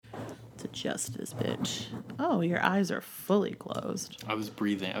adjust this bitch. Oh, your eyes are fully closed. I was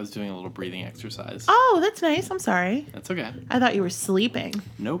breathing. I was doing a little breathing exercise. Oh, that's nice. I'm sorry. That's okay. I thought you were sleeping.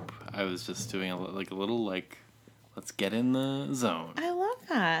 Nope. I was just doing a little let's get in the zone. I love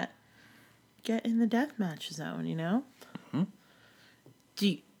that. Get in the deathmatch zone, you know? Mm-hmm.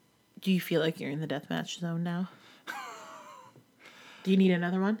 Do you feel like you're in the deathmatch zone now? Do you need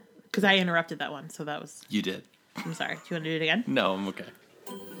another one? Because I interrupted that one, so that was... You did. I'm sorry. Do you want to do it again? No, I'm okay.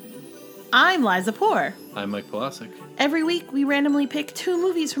 I'm Liza Poor. I'm Mike Polasic. Every week, we randomly pick 2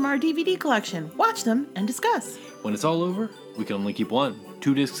 movies from our DVD collection, watch them, and discuss. When it's all over, we can only keep one.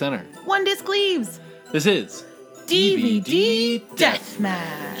 2-disc center. 1 disc leaves. This is DVD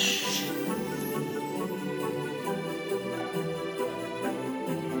Deathmatch.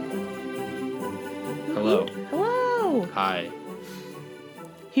 Hello. Hello. Hi.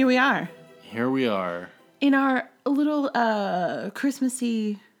 Here we are. Here we are. In our little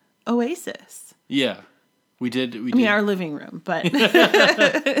Christmassy oasis. Yeah. We did. I mean, our living room, but...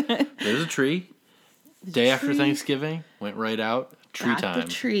 There's a tree. Day after tree. Thanksgiving. Went right out. Tree Got time. the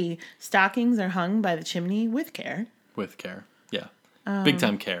tree. Stockings are hung by the chimney with care. With care. Yeah. Big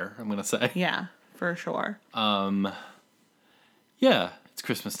time care, I'm going to say. Yeah, for sure. Yeah. It's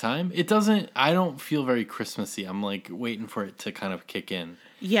Christmas time. I don't feel very Christmassy. I'm like waiting for it to kind of kick in.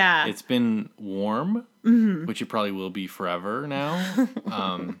 Yeah. It's been warm, which it probably will be forever now.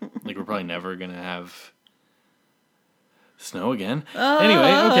 Like we're probably never going to have snow again. Anyway,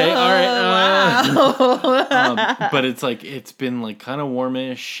 okay, all right. But it's been like kind of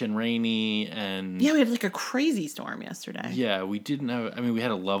warmish and rainy and Yeah, we had like a crazy storm yesterday. yeah, we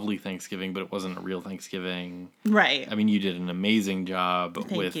had a lovely Thanksgiving, but it wasn't a real Thanksgiving. Right. I mean, you did an amazing job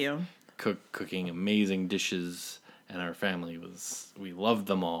Thank you. Cooking amazing dishes, and our family we loved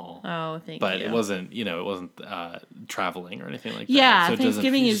them all. Oh, thank you. But it wasn't traveling or anything like that. Yeah, So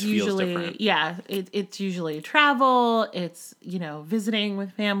Thanksgiving is just feels usually different. it's usually travel. It's visiting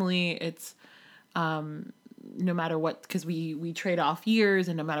with family. It's no matter what, because we trade off years,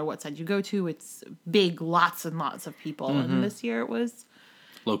 and no matter what side you go to, it's big, lots and lots of people. Mm-hmm. And this year it was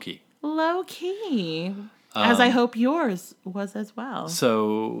Low key. low key, as I hope yours was as well.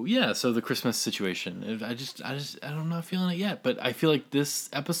 So yeah, so the Christmas situation. I'm not feeling it yet, but I feel like this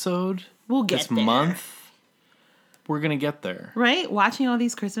episode, We'll get this there. month, we're gonna get there. Right? Watching all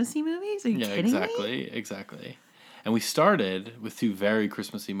these Christmassy movies? Are you kidding me? Exactly. And we started with 2 very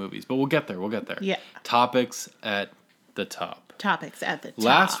Christmassy movies, but we'll get there. Yeah. Topics at the top. Topics at the top.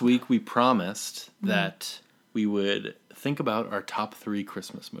 Last week we promised that we would think about our top 3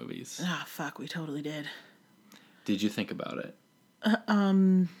 Christmas movies. Ah, fuck, we totally did. Did you think about it?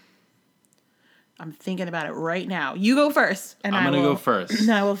 I'm thinking about it right now. You go first, and I'm gonna go first.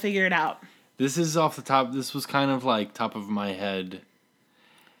 And I will figure it out. This is off the top. This was kind of like top of my head.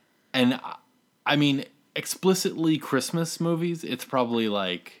 And I mean, explicitly Christmas movies, it's probably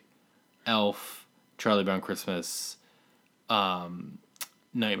like Elf, Charlie Brown Christmas,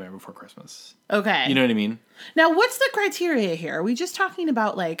 Nightmare Before Christmas. Okay. You know what I mean? Now, what's the criteria here? Are we just talking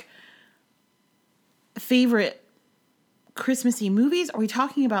about like favorite Christmassy movies? Are we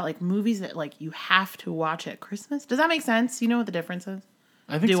talking about like movies that like you have to watch at Christmas? Does that make sense? You know what the difference is?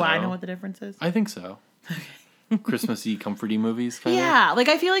 I think so. Do I know what the difference is? I think so. Christmassy, comforty movies, kind of. Yeah, like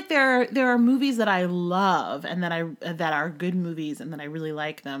I feel like there are movies that I love and that are good movies and that I really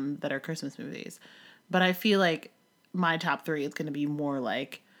like them that are Christmas movies. But I feel like my top 3 is going to be more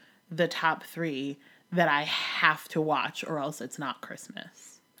like the top 3 that I have to watch or else it's not Christmas.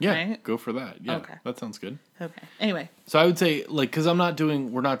 Yeah, right? Go for that. Yeah, Okay. That sounds good. Okay. Anyway. So I would say, like, because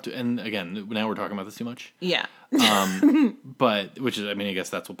and again, now we're talking about this too much. Yeah. But, which is, I mean, I guess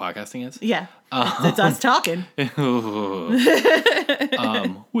that's what podcasting is. Yeah. It's us talking. Would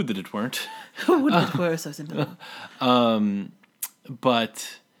that it weren't. Would it were so simple.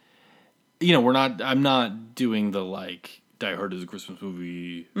 But, I'm not doing the, like, Die Hard is a Christmas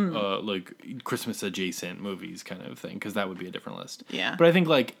movie, like Christmas adjacent movies kind of thing, because that would be a different list. Yeah. But I think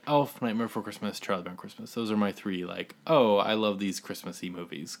like Elf, Nightmare Before Christmas, Charlie Brown Christmas, those are my 3 like, oh, I love these Christmassy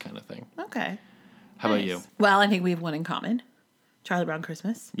movies kind of thing. Okay. How about you? Well, I think we have one in common. Charlie Brown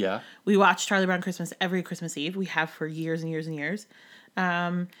Christmas. Yeah. We watch Charlie Brown Christmas every Christmas Eve. We have for years and years and years.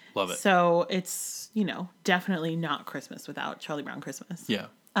 Love it. So it's, definitely not Christmas without Charlie Brown Christmas. Yeah.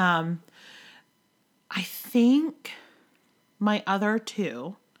 I think my other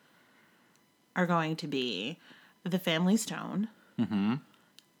 2 are going to be The Family Stone. Mm-hmm.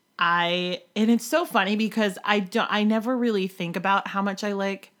 And it's so funny because I never really think about how much I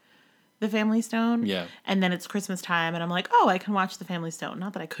like The Family Stone. Yeah. And then it's Christmas time, and I'm like, oh, I can watch The Family Stone.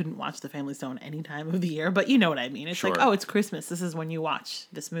 Not that I couldn't watch The Family Stone any time of the year, but you know what I mean. It's like, oh, it's Christmas. This is when you watch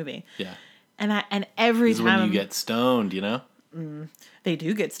this movie. Yeah. And every this is time when you get stoned, you know? they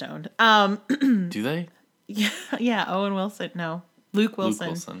do get stoned. Do they? Yeah. Owen Wilson. No, Luke Wilson.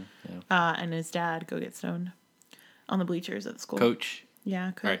 Luke Wilson. Yeah. And his dad go get stoned on the bleachers at the school. Coach.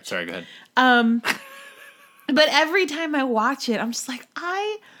 Yeah. Coach. All right. Sorry. Go ahead. But every time I watch it, I'm just like,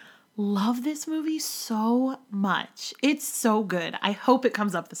 I love this movie so much. It's so good. I hope it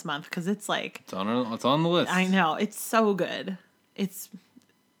comes up this month because it's like... It's on the list. I know. It's so good. It's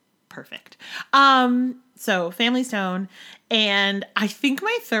perfect. So Family Stone. And I think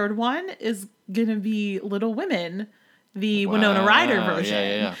my third one is going to be Little Women, the Winona Ryder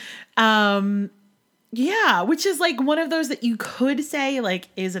version. Yeah. Yeah, which is like one of those that you could say, like,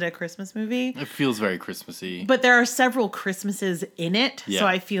 is it a Christmas movie? It feels very Christmassy. But there are several Christmases in it, Yeah. so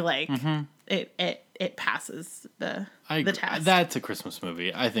I feel like it passes the test. That's a Christmas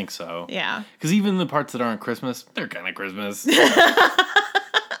movie. I think so. Yeah. Because even the parts that aren't Christmas, they're kind of Christmas.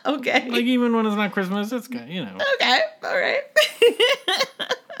 Okay. Like, even when it's not Christmas, it's kind of, you know. Okay. All right.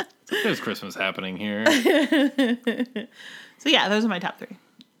 There's Christmas happening here. So yeah, those are my top three.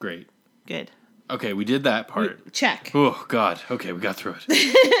 Great. Good. Okay, we did that part. Check. Oh, God. Okay, we got through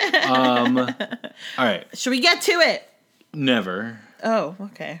it. All right. Should we get to it? Never. Oh,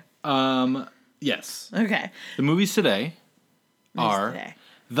 okay. Yes. Okay. The movies today are today?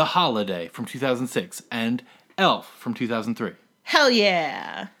 The Holiday from 2006 and Elf from 2003. Hell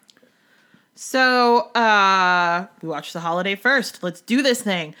yeah. So, we watched The Holiday first. Let's do this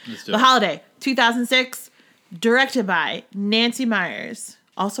thing. Let's do The it. Holiday, 2006, directed by Nancy Meyers.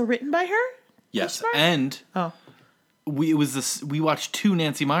 Also written by her? Yes, Meyers? and Oh. we watched 2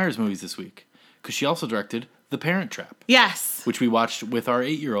 Nancy Meyers movies this week because she also directed The Parent Trap, Yes. which we watched with our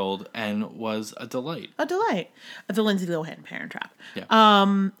 8-year-old and was a delight. A delight. The Lindsay Lohan Parent Trap. Yeah.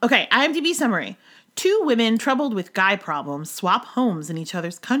 Okay, IMDb summary. 2 women troubled with guy problems swap homes in each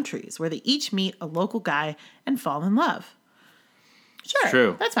other's countries where they each meet a local guy and fall in love. Sure.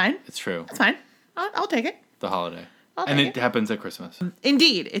 True. That's fine. It's true. That's fine. I'll take it. The Holiday. I'll And take it happens at Christmas.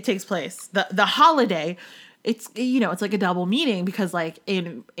 Indeed, it takes place. The holiday, it's it's like a double meaning because like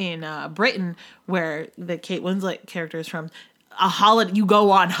in Britain where the Kate Winslet character is from, a holiday you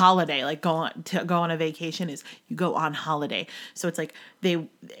go on holiday, like go on a vacation is you go on holiday. So it's like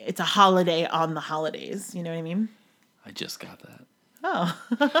it's a holiday on the holidays, you know what I mean? I just got that.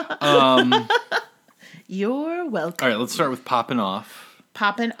 Oh. You're welcome. All right, let's start with popping off.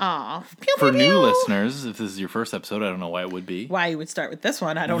 Popping off. Pew, For pew, new pew. listeners, if this is your first episode, I don't know why it would be. Why you would start with this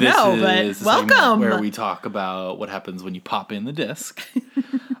one, I don't This know, is but the segment welcome. where we talk about what happens when you pop in the disc.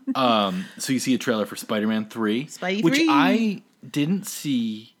 So you see a trailer for Spider-Man 3, Spidey which 3. I didn't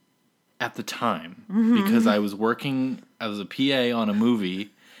see at the time because I was working as a PA on a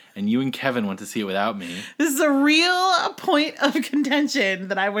movie, and you and Kevin went to see it without me. This is a real point of contention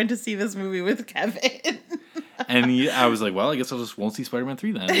that I went to see this movie with Kevin. And I was like, well, I guess I just won't see Spider-Man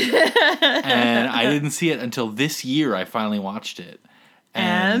 3 then. And I didn't see it until this year. I finally watched it.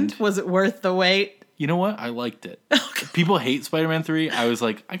 And was it worth the wait? You know what? I liked it. People hate Spider-Man 3. I was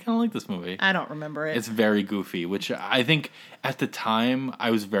like, I kind of like this movie. I don't remember it. It's very goofy, which I think at the time I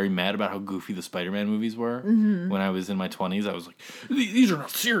was very mad about how goofy the Spider-Man movies were. Mm-hmm. When I was in my 20s, I was like, these are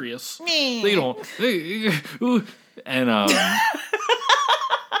not serious. They don't.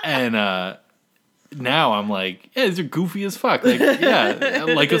 And now I'm like, yeah, these are goofy as fuck. Like, yeah,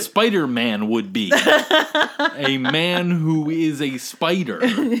 like a Spider-Man would be. A man who is a spider.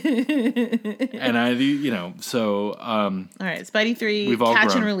 And so... all right, Spidey 3, we've all Catch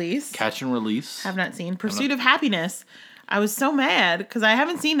and grown. Release. Catch and Release. Have not seen. Pursuit of Happiness. I was so mad because I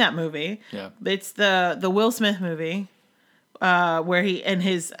haven't seen that movie. Yeah. It's the Will Smith movie where he and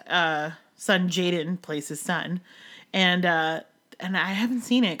his son Jaden plays his son. And I haven't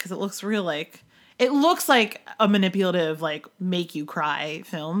seen it because it looks real like... It looks like a manipulative, like, make you cry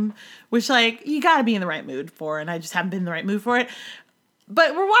film, which, like, you gotta be in the right mood for, and I just haven't been in the right mood for it.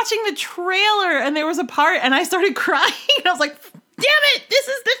 But we're watching the trailer, and there was a part, and I started crying. I was like, damn it, this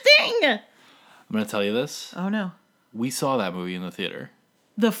is the thing! I'm going to tell you this. Oh, no. We saw that movie in the theater.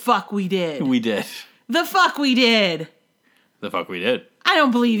 The fuck we did. We did. The fuck we did. The fuck we did. I don't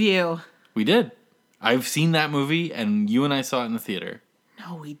believe you. We did. I've seen that movie, and you and I saw it in the theater.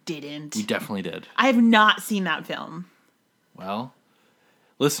 No, we didn't. We definitely did. I have not seen that film. Well,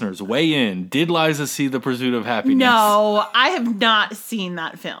 listeners, weigh in. Did Liza see The Pursuit of Happiness? No, I have not seen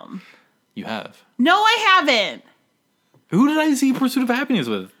that film. You have. No, I haven't. Who did I see Pursuit of Happiness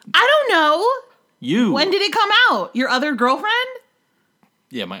with? I don't know. You. When did it come out? Your other girlfriend?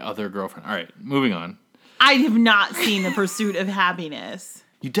 Yeah, my other girlfriend. All right, moving on. I have not seen The Pursuit of Happiness.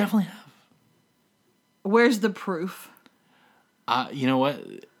 You definitely have. Where's the proof? You know what?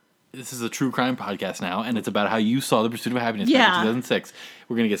 This is a true crime podcast now, and it's about how you saw The Pursuit of Happiness back in 2006.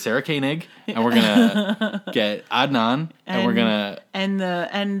 We're going to get Sarah Koenig, and we're going to get Adnan, and we're going to... And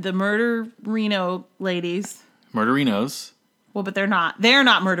the Murderino ladies. Murderinos. Well, but they're not. They're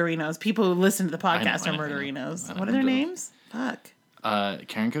not Murderinos. People who listen to the podcast are Murderinos. I know. What are their names? Fuck.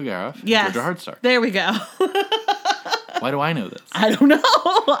 Karen Kilgariff, yes. Georgia Hardstar. There we go. Why do I know this? I don't know.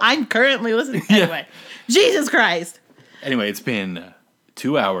 I'm currently listening. Anyway. Jesus Christ. Anyway, it's been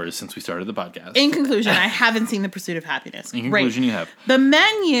 2 hours since we started the podcast. In conclusion, I haven't seen The Pursuit of Happiness. In conclusion, you have. The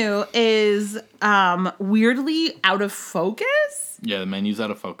menu is weirdly out of focus. Yeah, the menu's out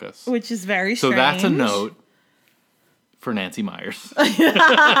of focus. Which is very strange. So that's a note for Nancy Myers. Let's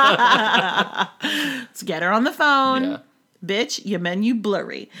get her on the phone. Yeah. Bitch, your menu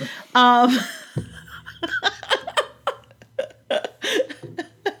blurry. Oh,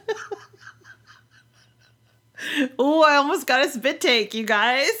 I almost got a spit take, you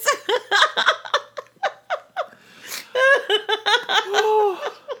guys.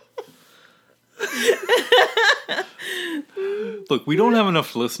 Look, we don't have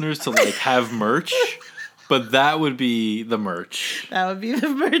enough listeners to have merch, but that would be the merch. That would be the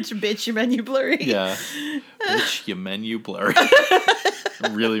merch, bitch, your menu blurry. Yeah. Bitch, your menu blurry.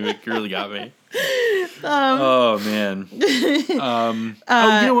 really got me. Oh, man. You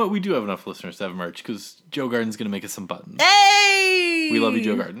know what? We do have enough listeners to have merch because Joe Garden's going to make us some buttons. Hey! We love you,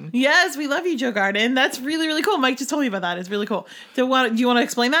 Joe Garden. Yes, we love you, Joe Garden. That's really, really cool. Mike just told me about that. It's really cool. So, do you want to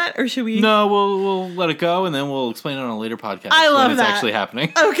explain that, or should we? No, we'll let it go, and then we'll explain it on a later podcast. I love when it's actually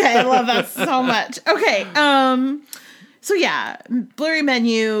happening. Okay, I love that so much. Okay, so yeah, blurry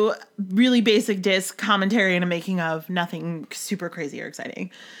menu, really basic disc, commentary and a making of, nothing super crazy or exciting.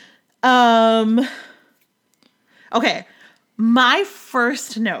 Okay, my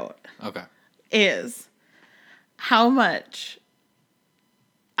first note is how much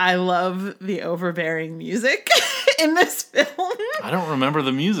I love the overbearing music in this film. I don't remember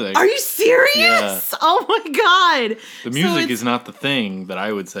the music. Are you serious? Yeah. Oh my god. The music is not the thing that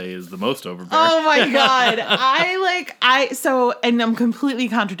I would say is the most overbearing. Oh my god. And I'm completely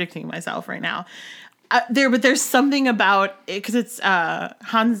contradicting myself right now. But there's something about it because it's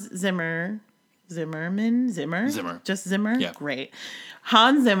Hans Zimmer. Zimmer. Just Zimmer? Yeah. Great.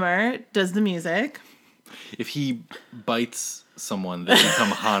 Hans Zimmer does the music. If he bites someone, they become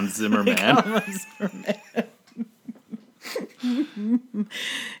Hans Zimmerman.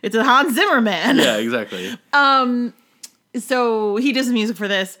 It's a Hans Zimmer man. Yeah, exactly. So he does the music for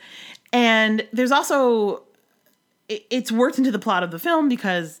this. And there's also... It's worked into the plot of the film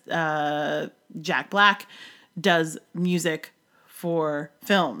because Jack Black does music for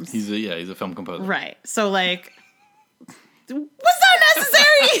films. He's a film composer. Right. So, was that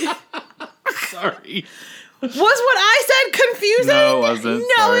necessary? Sorry. Was what I said confusing? No, it wasn't.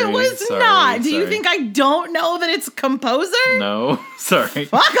 No, Sorry. it was not. Do you think I don't know that it's composer? No. Sorry.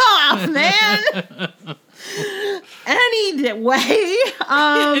 Fuck off, man. Any way.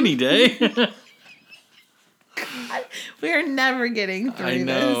 Any day. We are never getting through I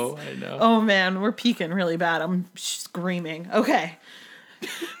know. Oh, man. We're peaking really bad. I'm screaming. Okay.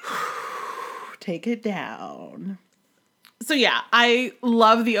 Take it down. So yeah, I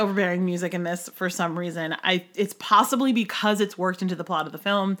love the overbearing music in this for some reason. It's possibly because it's worked into the plot of the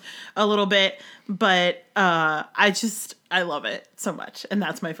film a little bit, but I love it so much. And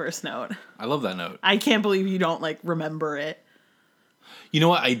that's my first note. I love that note. I can't believe you don't remember it. You know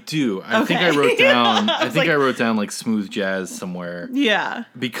what? I do. I think I wrote down I wrote down smooth jazz somewhere. Yeah.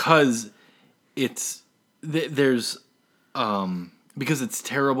 Because it's because it's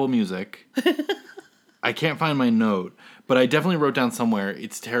terrible music. I can't find my note, but I definitely wrote down somewhere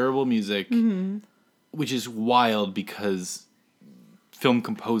it's terrible music, which is wild because film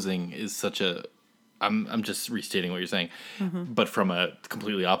composing is such a... I'm just restating what you're saying, but from a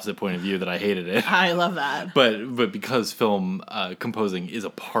completely opposite point of view that I hated it. I love that. But because film composing is a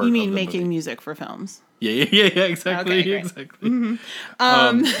part of You mean the making movie. music for films? Yeah, exactly. Okay, exactly.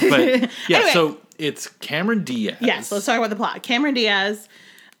 Mm-hmm. But yeah, Anyway. So it's Cameron Diaz. Yes, let's talk about the plot. Cameron Diaz,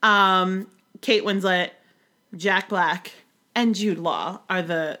 Kate Winslet, Jack Black, and Jude Law are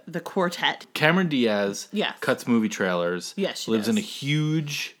the quartet. Cameron Diaz cuts movie trailers. Yes, she lives does. in a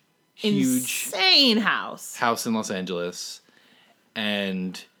huge insane house in Los Angeles,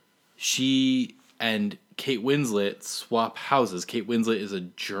 and she and Kate Winslet swap houses. Kate Winslet is a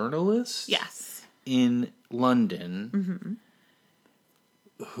journalist. Yes. In London,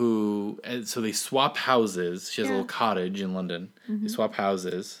 and so they swap houses. She has a little cottage in London. They swap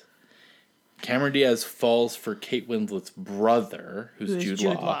houses. Cameron Diaz falls for Kate Winslet's brother, who's Jude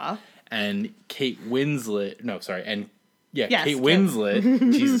Law. And Kate Winslet, Kate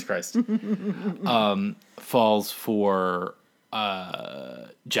Winslet, Jesus Christ, falls for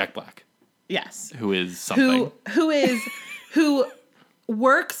Jack Black. Yes. Who is something. Who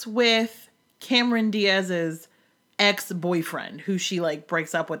works with Cameron Diaz's ex-boyfriend, who she like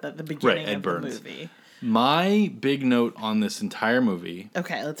breaks up with at the beginning of the movie. My big note on this entire movie.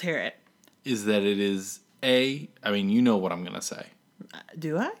 Okay, let's hear it. Is that it is I mean, you know what I'm going to say.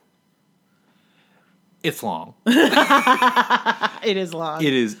 Do I? It's long. It is long.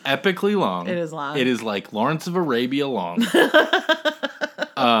 It is epically long. It is long. It is like Lawrence of Arabia long.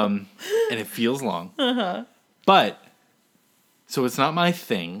 And it feels long. Uh-huh. But, so it's not my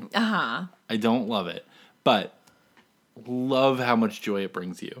thing. Uh-huh. I don't love it. But, love how much joy it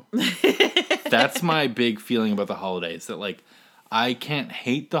brings you. That's my big feeling about the holidays. That, like, I can't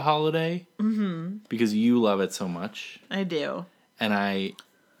hate the holiday because you love it so much. I do. And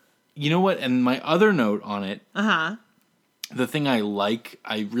you know what? And my other note on it, the thing I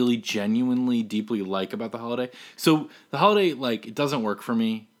really genuinely, deeply like about the holiday. So the holiday, like, it doesn't work for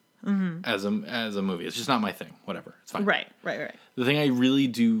me as a movie. It's just not my thing. Whatever. It's fine. Right. The thing I really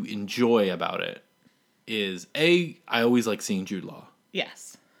do enjoy about it is, I always like seeing Jude Law.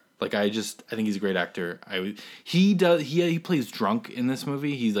 Yes. Like, I think he's a great actor. He plays drunk in this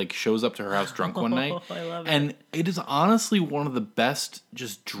movie. He like shows up to her house drunk one night. I love and it is honestly one of the best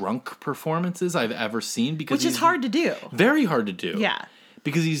just drunk performances I've ever seen, because which is hard to do. Very hard to do. Yeah.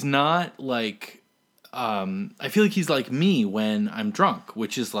 Because he's not like I feel like he's like me when I'm drunk,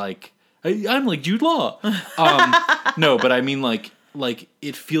 which is like I'm like Jude Law. No, but I mean like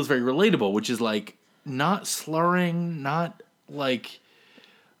it feels very relatable, which is like not slurring, not like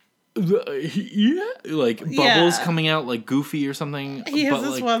bubbles coming out like Goofy or something. He has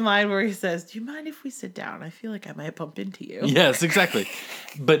this one line where he says, "Do you mind if we sit down? I feel like I might bump into you." Yes, exactly.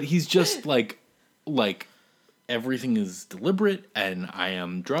 But he's just like everything is deliberate, and I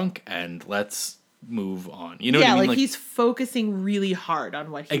am drunk, and let's move on. You know what I mean? Like he's focusing really hard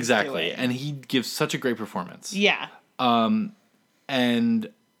on what he's doing. And he gives such a great performance. Yeah. And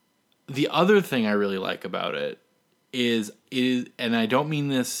the other thing I really like about it is, and I don't mean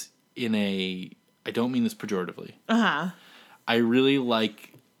this pejoratively. I really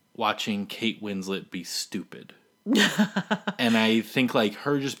like watching Kate Winslet be stupid. And I think like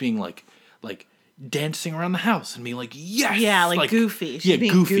her just being like dancing around the house and being like, yes! Yeah, like goofy. She's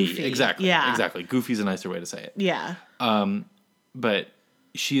being goofy. Exactly. Yeah. Exactly. Goofy's a nicer way to say it. Yeah. But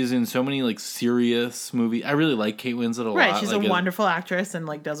she is in so many like serious movies. I really like Kate Winslet a lot. Right, she's a wonderful actress and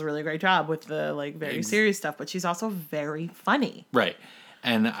like does a really great job with the like very serious stuff, but she's also very funny. Right.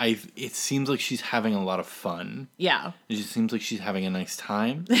 And it seems like she's having a lot of fun. Yeah. It just seems like she's having a nice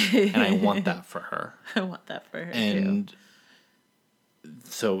time. And I want that for her. I want that for her too.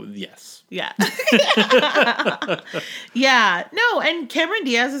 So, yes. Yeah. Yeah. No, and Cameron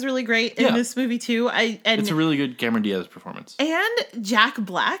Diaz is really great in this movie too. It's a really good Cameron Diaz performance. And Jack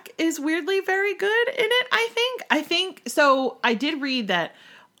Black is weirdly very good in it, I think. So I did read that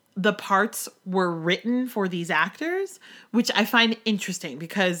the parts were written for these actors, which I find interesting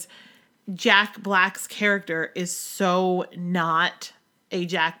because Jack Black's character is so not a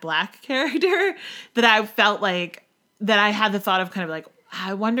Jack Black character that I felt like that I had the thought of kind of like,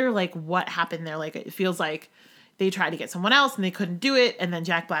 I wonder like what happened there. Like it feels like they tried to get someone else and they couldn't do it. And then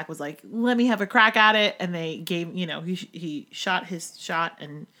Jack Black was like, let me have a crack at it. And they gave, he shot his shot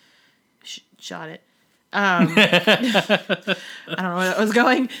and shot it. I don't know where that was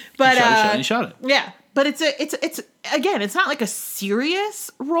going, but he shot it. Yeah, but it's again, it's not like a serious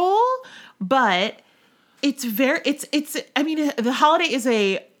role, but it's very I mean, The Holiday is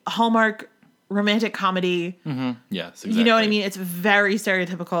a Hallmark romantic comedy. Mm-hmm. Yes, exactly. You know what I mean? It's very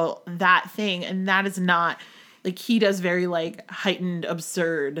stereotypical, that thing, and that is not like he does very like heightened,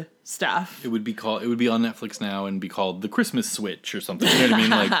 absurd stuff. It would be on Netflix now and be called The Christmas Switch or something. You know what I mean?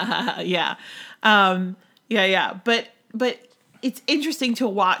 Like yeah. Yeah. But it's interesting to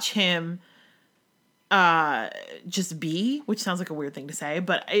watch him just be, which sounds like a weird thing to say,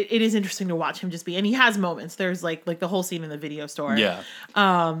 but it is interesting to watch him just be. And he has moments. There's like the whole scene in the video store. Yeah.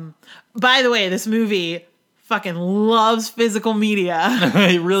 By the way, this movie fucking loves physical media.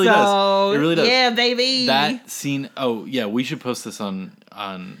 It really does. It really does. Yeah, baby. That scene. Oh, yeah. We should post this on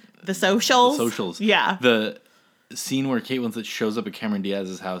the socials. The socials. Yeah. scene where Kate Winslet shows up at Cameron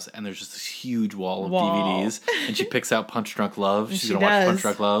Diaz's house and there's just this huge wall of DVDs and she picks out Punch Drunk Love. She's gonna watch Punch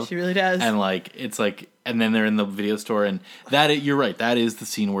Drunk Love. She really does. And like it's like, and then they're in the video store and you're right. That is the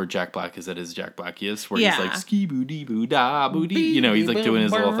scene where Jack Black is at his Jack Blackiest, where he's like ski boo dee boo da boo dee. You know, he's like doing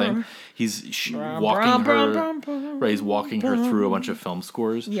his little thing. He's walking her. Right, he's walking her through a bunch of film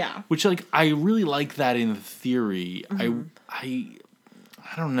scores. Yeah, which like I really like that in theory. Mm-hmm. I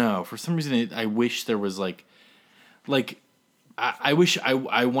don't know. For some reason, I wish there was like I wish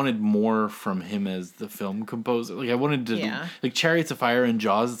I wanted more from him as the film composer. Like I wanted to like Chariots of Fire and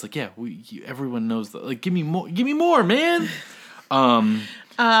Jaws. It's like everyone knows that. Like give me more, man. He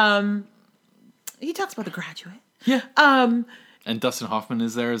talks about The Graduate. Yeah. And Dustin Hoffman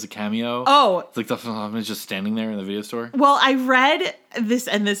is there as a cameo. Oh, it's like Dustin Hoffman is just standing there in the video store. Well, I read this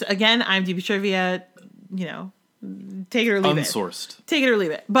again. IMDb trivia. You know, take it or leave Unsourced. it. Take it or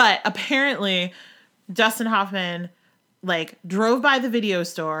leave it. But apparently, Dustin Hoffman like drove by the video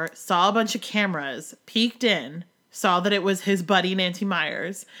store, saw a bunch of cameras, peeked in, saw that it was his buddy Nancy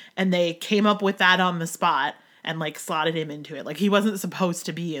Meyers, and they came up with that on the spot and like slotted him into it. Like he wasn't supposed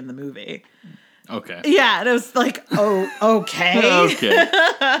to be in the movie. Okay. Yeah, and it was like, oh, okay. Okay.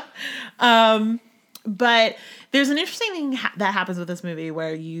 But there's an interesting thing that happens with this movie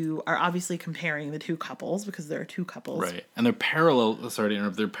where you are obviously comparing the two couples because there are two couples. Right. And they're parallel, sorry to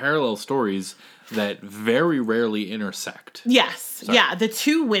interrupt, they're parallel stories that very rarely intersect. Yes. Sorry. Yeah. The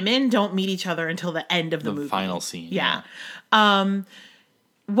two women don't meet each other until the end of the movie. Final scene. Yeah. I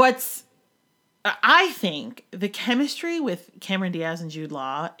think the chemistry with Cameron Diaz and Jude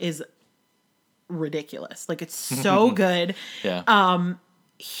Law is ridiculous. Like it's so good. Yeah.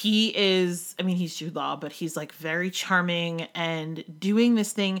 He's Jude Law, but he's like very charming and doing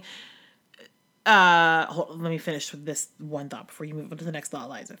this thing. Let me finish with this one thought before you move on to the next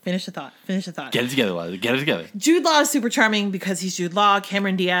thought, Liza. Finish the thought. Get it together, Liza. Get it together. Jude Law is super charming because he's Jude Law.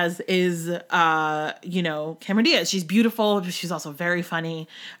 Cameron Diaz is, Cameron Diaz. She's beautiful, but she's also very funny,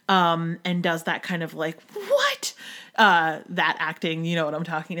 and does that kind of like, what? That acting, you know what I'm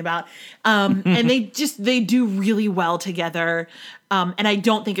talking about. And they do really well together. And I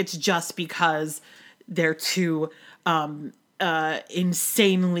don't think it's just because they're two,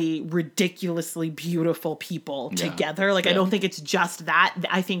 insanely, ridiculously beautiful people together. Like, I don't think it's just that.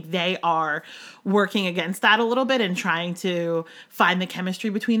 I think they are working against that a little bit and trying to find the chemistry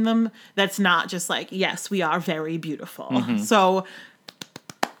between them. That's not just like, yes, we are very beautiful. Mm-hmm. So,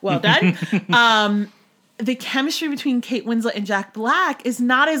 well done. The chemistry between Kate Winslet and Jack Black is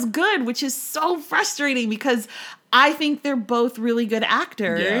not as good, which is so frustrating because I think they're both really good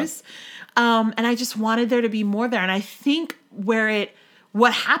actors. Yeah. And I just wanted there to be more there. And I think what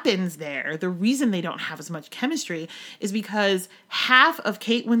happens there, the reason they don't have as much chemistry is because half of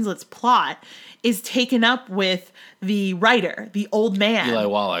Kate Winslet's plot is taken up with the writer, the old man. Eli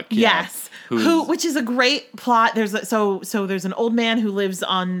Wallach. Yes. Which is a great plot. There's an old man who lives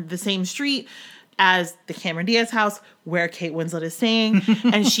on the same street as the Cameron Diaz house where Kate Winslet is staying,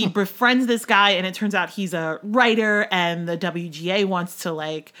 and she befriends this guy, and it turns out he's a writer, and the WGA wants to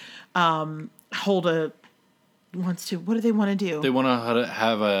what do they want to do? They want to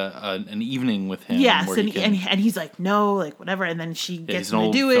have an evening with him. Yes, and he's like, no, like whatever, and then she gets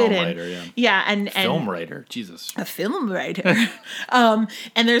him to do it. And film writer, Jesus, a film writer. And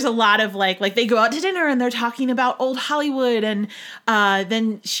there's a lot of like they go out to dinner and they're talking about old Hollywood, and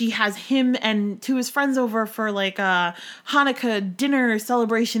then she has him and two of his friends over for like a Hanukkah dinner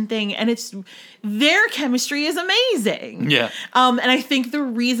celebration thing, and their chemistry is amazing. Yeah. And I think the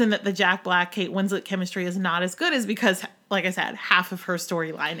reason that the Jack Black Kate Winslet chemistry is not as good is because, like I said, half of her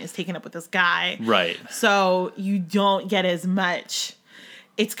storyline is taken up with this guy. Right. So you don't get as much.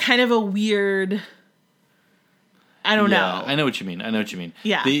 It's kind of a weird. I don't know. I know what you mean.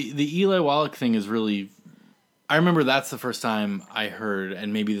 Yeah. The Eli Wallach thing is really. I remember that's the first time I heard,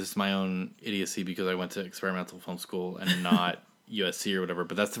 and maybe this is my own idiocy because I went to experimental film school and not USC or whatever,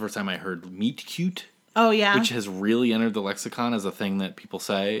 but that's the first time I heard meet cute. Oh, yeah. Which has really entered the lexicon as a thing that people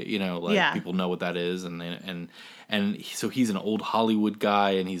say, people know what that is. And so he's an old Hollywood guy,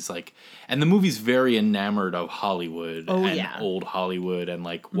 and he's like, and the movie's very enamored of Hollywood old Hollywood, and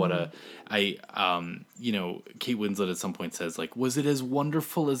like what Kate Winslet at some point says like, was it as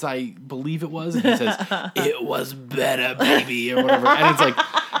wonderful as I believe it was? And he says, it was better, baby, or whatever. And it's like,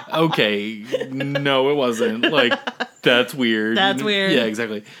 okay, no, it wasn't. Like, that's weird. That's weird. Yeah,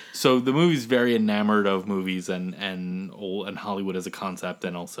 exactly. So the movie's very enamored of movies and Hollywood as a concept,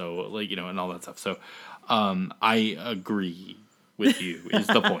 and also and all that stuff. So I agree with you is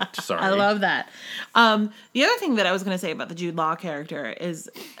the point. Sorry. I love that. The other thing that I was going to say about the Jude Law character is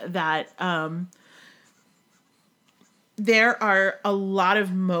that there are a lot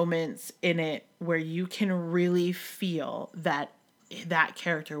of moments in it where you can really feel that that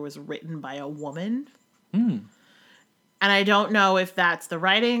character was written by a woman. And I don't know if that's the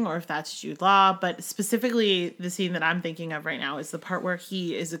writing or if that's Jude Law, but specifically the scene that I'm thinking of right now is the part where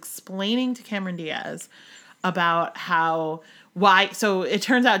he is explaining to Cameron Diaz about so it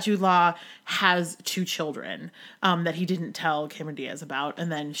turns out Jude Law has 2 children that he didn't tell Cameron Diaz about,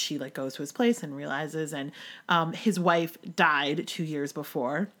 and then she like goes to his place and realizes, and his wife died 2 years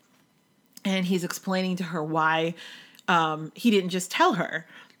before, and he's explaining to her why he didn't just tell her.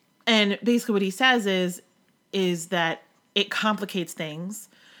 And basically what he says is that it complicates things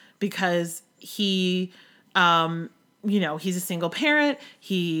because he he's a single parent.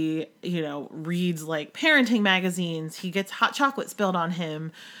 He, reads like parenting magazines. He gets hot chocolate spilled on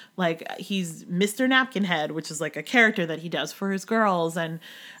him. Like he's Mr. Napkin Head, which is like a character that he does for his girls. And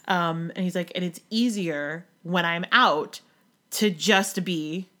he's like, and it's easier when I'm out to just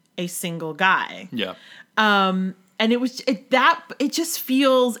be a single guy. Yeah. And it just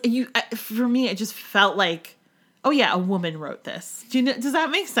feels, for me, it just felt like, oh yeah, a woman wrote this. Does that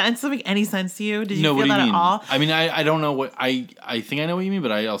make sense? Does that make any sense to you? Did you feel that at all? I mean, I don't know what I think I know what you mean,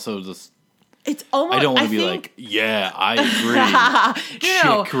 but I also just it's almost. I don't want to be like, yeah, I agree.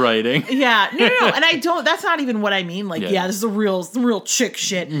 Chick writing. Yeah, no. And I don't. That's not even what I mean. Like, yeah, this is some real chick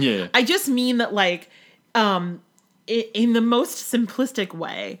shit. Yeah. I just mean that, like, in the most simplistic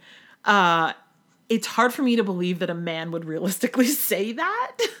way, it's hard for me to believe that a man would realistically say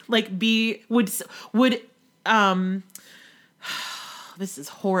that. Like, would. This is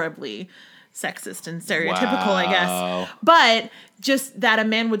horribly sexist and stereotypical, I guess. But just that a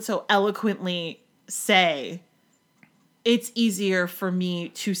man would so eloquently say, it's easier for me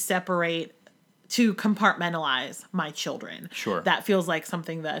to compartmentalize my children. Sure. That feels like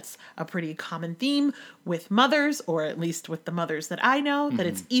something that's a pretty common theme with mothers, or at least with the mothers that I know, that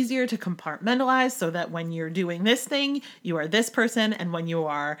it's easier to compartmentalize so that when you're doing this thing, you are this person, and when you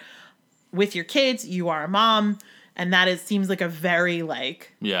are with your kids, you are a mom, and that seems like a very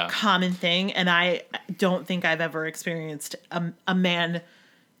common thing. And I don't think I've ever experienced a man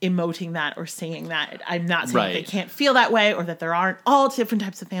emoting that or saying that. I'm not saying that they can't feel that way or that there aren't all different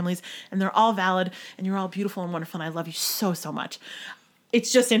types of families and they're all valid and you're all beautiful and wonderful and I love you so, so much.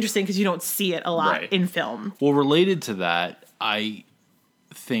 It's just interesting because you don't see it a lot in film. Well, related to that, I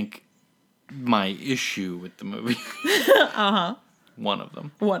think my issue with the movie. One of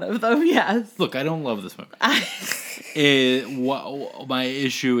them, yes. Look, I don't love this movie. My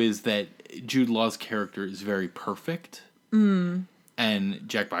issue is that Jude Law's character is very perfect. And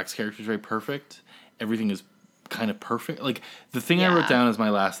Jack Black's character is very perfect. Everything is kind of perfect. Like, the thing I wrote down as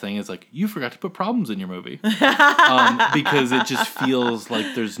my last thing is, like, you forgot to put problems in your movie. Because it just feels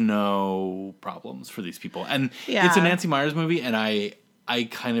like there's no problems for these people. And it's a Nancy Meyers movie, and I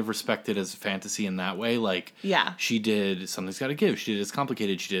kind of respect it as a fantasy in that way. Like, she did Something's Gotta Give. She did It's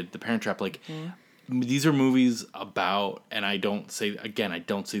Complicated. She did The Parent Trap. Like, these are movies about, and I don't see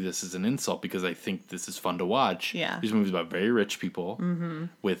this as an insult because I think this is fun to watch. Yeah. These are movies about very rich people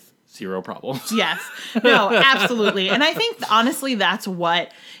with zero problems. Yes. No, absolutely. And I think, honestly, that's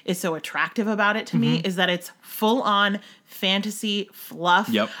what is so attractive about it to me, is that it's full on fantasy fluff.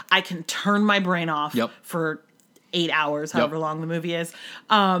 Yep. I can turn my brain off for 8 hours, however long the movie is,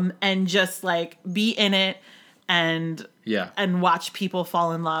 and just like be in it and watch people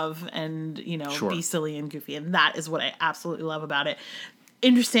fall in love and be silly and goofy, and that is what I absolutely love about it.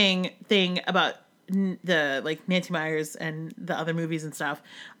 Interesting thing about the Nancy Meyers and the other movies and stuff.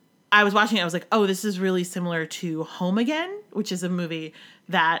 I was watching it, I was like, oh, this is really similar to Home Again, which is a movie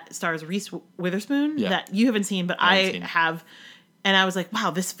that stars Reese Witherspoon that you haven't seen, but I have. And I was like,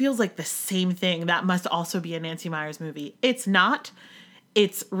 wow, this feels like the same thing. That must also be a Nancy Meyers movie. It's not.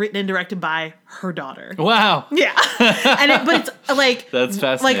 It's written and directed by her daughter. Wow. Yeah. But it's like... That's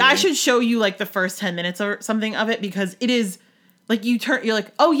fascinating. Like, I should show you like the first 10 minutes or something of it because it is... Like, you're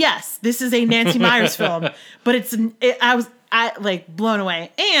like, oh, yes, this is a Nancy Meyers film. But I was blown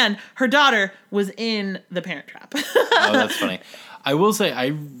away. And her daughter was in The Parent Trap. Oh, that's funny. I will say,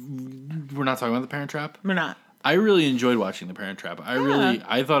 we're not talking about The Parent Trap? We're not. I really enjoyed watching The Parent Trap.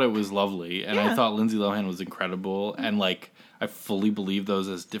 I thought it was lovely, and I thought Lindsay Lohan was incredible, and I fully believe those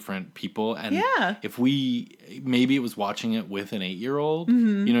as different people. And if maybe it was watching it with an 8-year-old,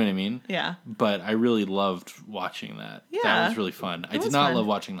 you know what I mean? Yeah. But I really loved watching that. Yeah. That was really fun. I did not love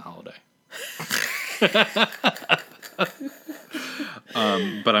watching The Holiday.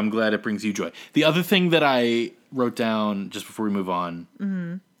 But I'm glad it brings you joy. The other thing that I wrote down just before we move on.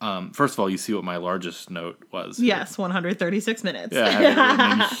 First of all, you see what my largest note was. Yes, 136 minutes. Yeah, I have it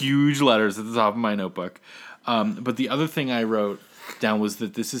written in huge letters at the top of my notebook. But the other thing I wrote down was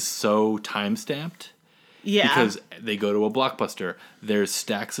that this is so time-stamped. Yeah. Because they go to a Blockbuster. There's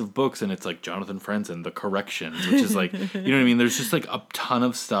stacks of books, and it's like Jonathan Franzen, The Corrections, which is like, you know what I mean? There's just like a ton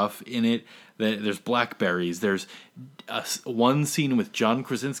of stuff in it. There's blackberries. There's one scene with John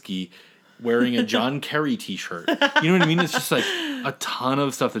Krasinski wearing a John Kerry t-shirt. You know what I mean? It's just like a ton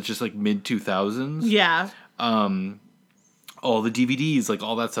of stuff that's just like mid-2000s. Yeah. All the DVDs, like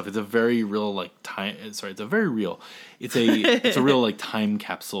all that stuff. It's a very real like time. Sorry, it's a very real. It's a real like time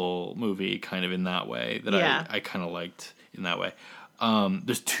capsule movie, kind of in that way that I kind of liked in that way.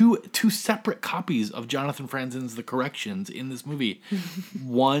 There's two separate copies of Jonathan Franzen's The Corrections in this movie.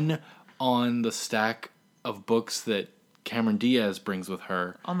 One on the stack of books that Cameron Diaz brings with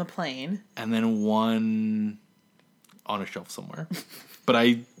her on the plane, and then one on a shelf somewhere. But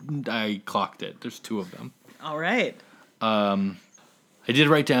I clocked it. There's two of them. All right. I did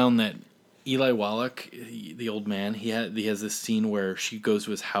write down that Eli Wallach, the old man, he has this scene where she goes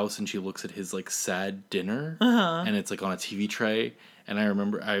to his house and she looks at his like sad dinner, and it's like on a TV tray. And I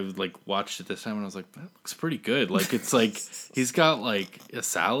remember I like watched it this time and I was like, that looks pretty good. Like it's like he's got like a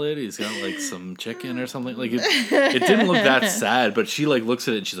salad, he's got like some chicken or something. Like it didn't look that sad, but she like looks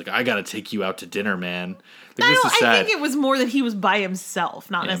at it and she's like, I gotta take you out to dinner, man. Like, this is sad. I think it was more that he was by himself,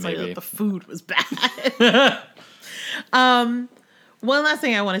 not necessarily maybe. that the food was bad. One last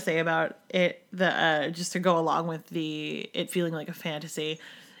thing I want to say about it, just to go along with it feeling like a fantasy,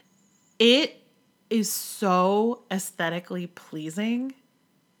 it is so aesthetically pleasing.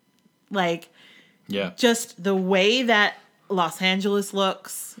 Like, just the way that Los Angeles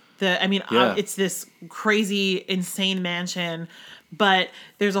looks. It's this crazy, insane mansion, but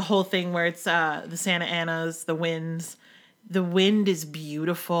there's a whole thing where it's the Santa Anas, the winds. The wind is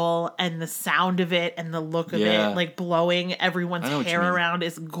beautiful, and the sound of it and the look of it, like blowing everyone's hair around,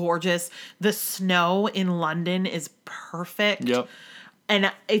 is gorgeous. The snow in London is perfect. Yep.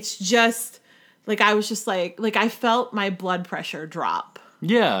 And it's just, like, I was just like I felt my blood pressure drop.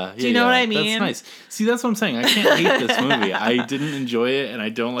 Yeah. Do you know what I mean? That's nice. See, that's what I'm saying. I can't hate this movie. I didn't enjoy it, and I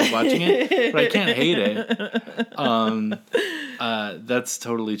don't like watching it, but I can't hate it. That's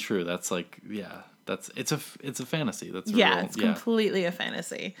totally true. That's like, it's a fantasy. That's it's completely a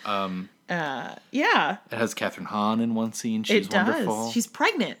fantasy. It has Catherine Hahn in one scene. She's wonderful. She's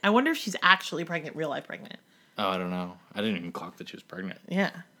pregnant. I wonder if she's actually pregnant, real life pregnant. Oh, I don't know. I didn't even clock that she was pregnant.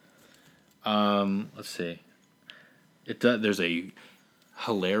 Yeah. Let's see. There's a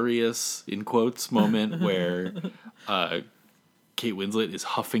hilarious, in quotes, moment where Kate Winslet is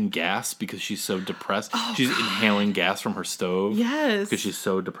huffing gas because she's so depressed. She's inhaling gas from her stove. Yes. Because she's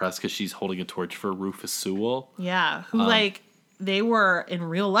so depressed because she's holding a torch for Rufus Sewell. Yeah. Who, they were, in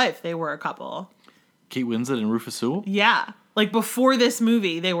real life, they were a couple. Kate Winslet and Rufus Sewell? Yeah. Like, before this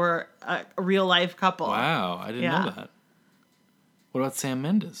movie, they were a real life couple. Wow. I didn't know that. What about Sam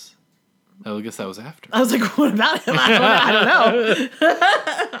Mendes? I guess that was after. I was like, what about him? I don't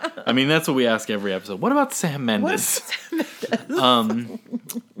know. I mean, that's what we ask every episode. What about Sam Mendes?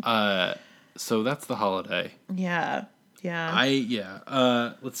 So that's The Holiday. Yeah.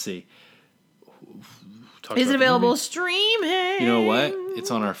 Let's see. Is it available streaming? You know what? It's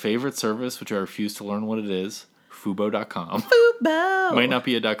on our favorite service, which I refuse to learn what it is. Fubo.com. Fubo. Might not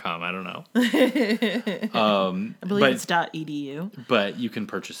be a .com. I don't know. I believe it's .edu. But you can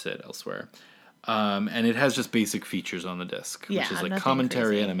purchase it elsewhere. And it has just basic features on the disc, which is like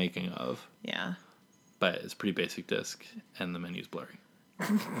commentary crazy. And a making of. Yeah. But it's a pretty basic disc, and the menu's blurry.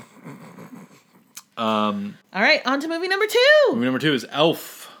 All right, on to movie number 2. Movie number 2 is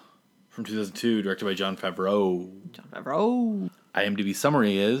Elf from 2002, directed by Jon Favreau. IMDb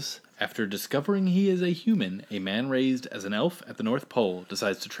summary is, after discovering he is a human, a man raised as an elf at the North Pole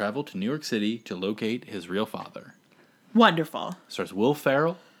decides to travel to New York City to locate his real father. Wonderful. Stars Will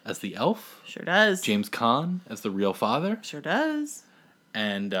Ferrell as the elf. Sure does. James Caan as the real father. Sure does.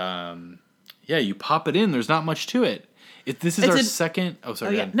 And, you pop it in. There's not much to it. This is our second... Oh,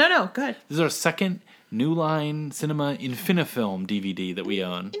 sorry. No, go ahead. This is our second New Line Cinema Infinifilm DVD that we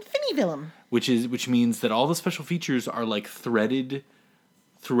own. Infinifilm. Which means that all the special features are like threaded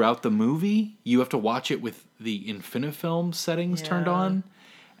throughout the movie. You have to watch it with the Infinifilm settings turned on,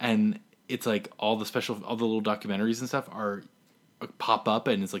 and it's like all the little documentaries and stuff pop up,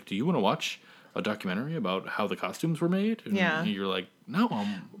 and it's like, do you want to watch a documentary about how the costumes were made? And you're like, no,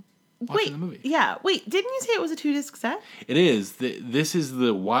 I'm watching the movie. Yeah, wait, didn't you say it was a 2-disc set? It is. This is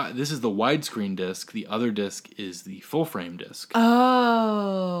the widescreen disc. The other disc is the full frame disc.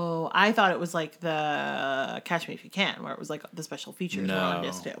 Oh, I thought it was like the Catch Me If You Can, where it was like the special features were on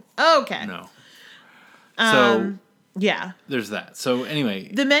disc too. Okay. No. So Yeah. there's that. So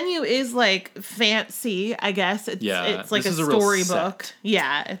anyway, The menu is like fancy, I guess. It's like this a is a real storybook. set.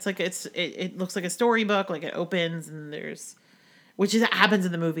 Yeah, it's like it looks like a storybook. Like it opens and which happens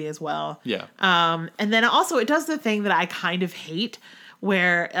in the movie as well. Yeah. And then also it does the thing that I kind of hate,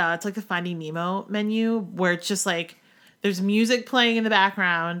 where it's like the Finding Nemo menu, where it's just like there's music playing in the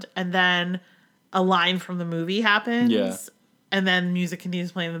background, and then a line from the movie happens. Yeah. And then music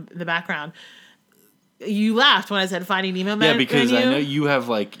continues playing in the background. You laughed when I said Finding Nemo menu. Yeah, because I know you have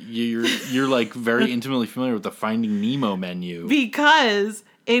like you're like very intimately familiar with the Finding Nemo menu. Because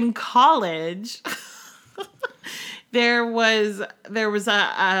in college, there was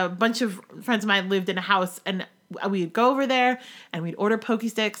a bunch of friends of mine lived in a house, and we'd go over there and we'd order Pokey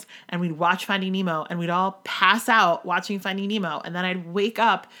Sticks and we'd watch Finding Nemo, and we'd all pass out watching Finding Nemo, and then I'd wake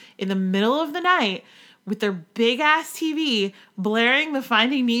up in the middle of the night with their big ass TV blaring the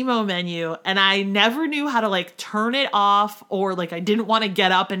Finding Nemo menu, and I never knew how to like turn it off, or like I didn't want to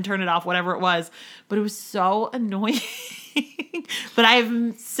get up and turn it off, whatever it was, but it was so annoying. But I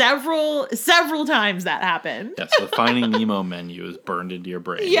have several times that happened. Yes, the Finding Nemo menu is burned into your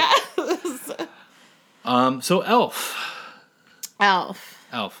brain. Yes. So Elf. I'll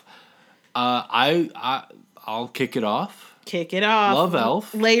kick it off. Kick it off. Love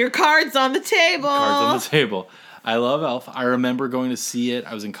Elf. Lay your cards on the table. Cards on the table. I love Elf. I remember going to see it.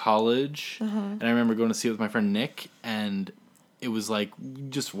 I was in college, and I remember going to see it with my friend Nick, and it was like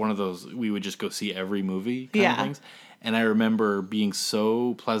just one of those, we would just go see every movie kind of things. And I remember being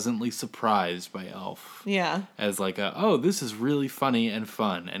so pleasantly surprised by Elf. Yeah. As like, oh, this is really funny and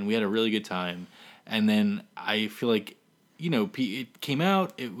fun, and we had a really good time. And then I feel like, it came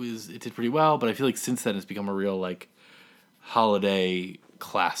out, it did pretty well, but I feel like since then it's become a real like holiday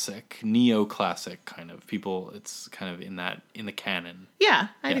classic, neo-classic kind of people. It's kind of in the canon. Yeah,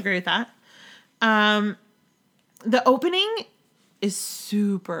 I'd agree with that. The opening is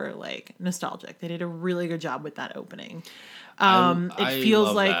super like nostalgic. They did a really good job with that opening. It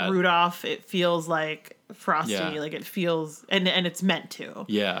feels like that. Rudolph. It feels like Frosty. Yeah. Like it feels, and it's meant to.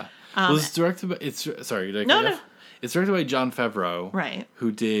 Yeah. Well, it's directed by. It's directed by Jon Favreau, right?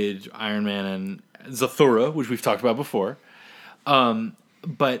 Who did Iron Man and Zathura, which we've talked about before.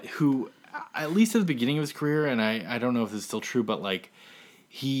 But who, at least at the beginning of his career, and I don't know if this is still true, but like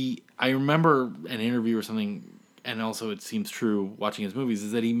I remember an interview or something, and also it seems true watching his movies,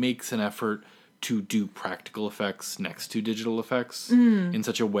 is that he makes an effort to do practical effects next to digital effects in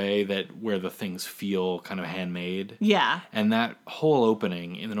such a way that where the things feel kind of handmade. Yeah. And that whole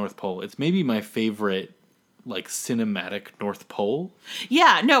opening in the North Pole, it's maybe my favorite like cinematic North Pole.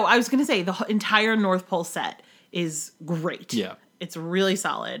 Yeah, no, I was going to say the entire North Pole set is great. Yeah. It's really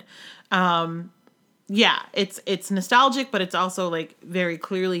solid. Yeah, it's nostalgic, but it's also like very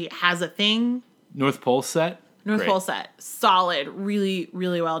clearly has a thing. North Pole set? North Pole set. Solid. Really,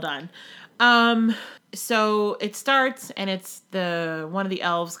 really well done. So it starts and it's one of the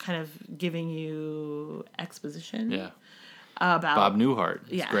elves kind of giving you exposition. Yeah. About Bob Newhart.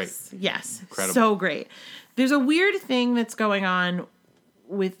 Yes. Great. Yes. Incredible. So great. There's a weird thing that's going on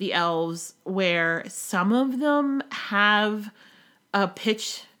with the elves where some of them have a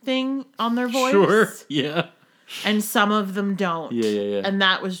pitch thing on their voice. Sure. Yeah. And some of them don't. Yeah. And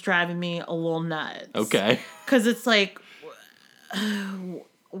that was driving me a little nuts. Okay. Because it's like,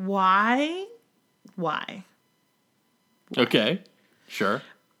 why? Okay. Sure.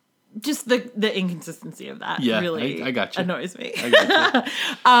 Just the inconsistency of that really I got you. Annoys me. I got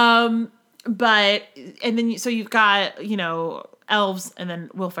you. But, and then, so you've got, elves and then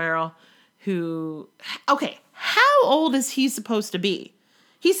Will Ferrell who, okay, how old is he supposed to be?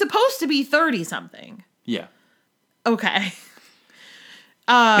 He's supposed to be 30-something. Yeah. Okay.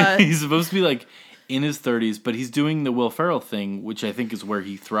 He's supposed to be like in his 30s, but he's doing the Will Ferrell thing, which I think is where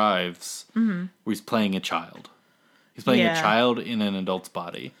he thrives, where he's playing a child. He's playing a child in an adult's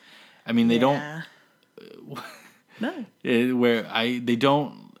body. I mean, they don't... No. They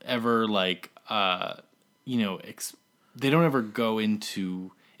don't ever like, they don't ever go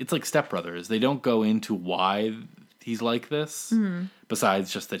into... It's like Step Brothers. They don't go into why he's like this,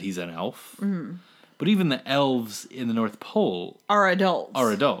 besides just that he's an elf. Mm-hmm. But even the elves in the North Pole are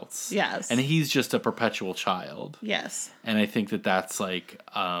adults. Yes. And he's just a perpetual child. Yes. And I think that's like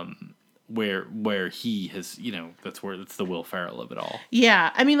where he has, that's the Will Ferrell of it all.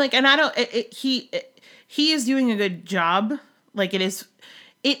 Yeah. I mean, like, and I don't, he is doing a good job. Like, it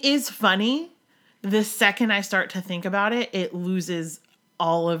is funny. The second I start to think about it, it loses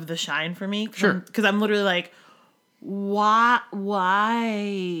all of the shine for me. Sure. Because I'm literally like, why?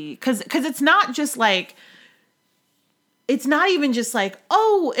 Because it's not just like, it's not even just like,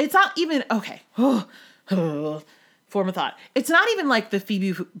 oh, it's not even, okay. form of thought. It's not even like the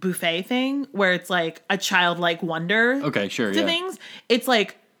Phoebe Buffay thing where it's like a childlike wonder. Okay, sure, to things. It's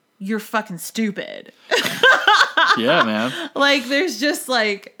like, you're fucking stupid. Yeah, man. Like, there's just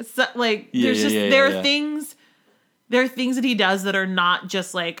like, there are things that he does that are not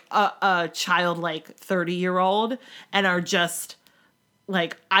just like a childlike 30-year-old and are just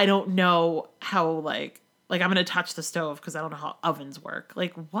like, I don't know how, like I'm going to touch the stove because I don't know how ovens work.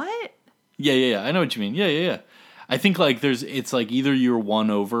 Like, what? Yeah. I know what you mean. Yeah. I think like it's like either you're won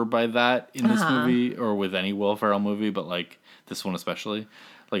over by that in this movie or with any Will Ferrell movie, but like this one especially.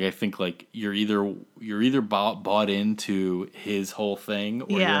 Like, I think like you're either bought into his whole thing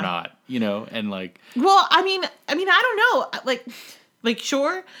or you're not, you know, and like. Well, I mean, I don't know. Like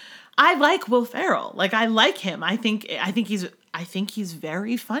sure, I like Will Ferrell. Like, I like him. I think he's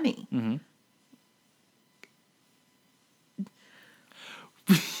very funny. Mm-hmm.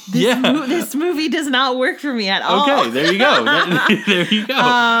 This movie does not work for me at all. Okay, there you go. There you go.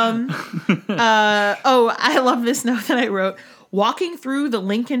 I love this note that I wrote. Walking through the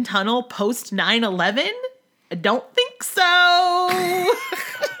Lincoln Tunnel post 9/11? I don't think so.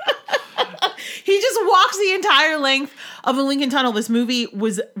 He just walks the entire length of the Lincoln Tunnel. This movie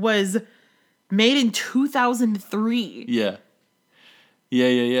was made in 2003. Yeah.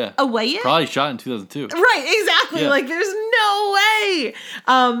 Away it? Probably shot in 2002. Right, exactly. Yeah. Like, there's no way.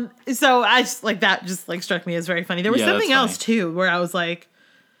 So I just like that just like struck me as very funny. There was something else too where I was like,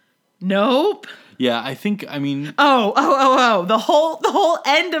 nope. Yeah, I think, I mean... Oh. The whole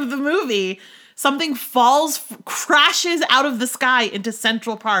end of the movie, something crashes out of the sky into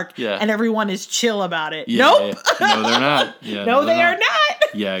Central Park, and everyone is chill about it. Yeah, nope. Yeah. No, they're not. Yeah, no, they are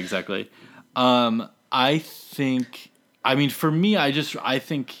not. Yeah, exactly. I think... I mean, for me, I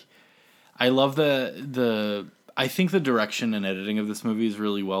think... I love I think the direction and editing of this movie is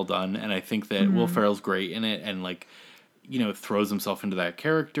really well done, and I think that Will Ferrell's great in it, and like, you know, throws himself into that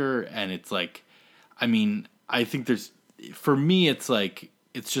character, and it's like... I mean, I think for me, it's like,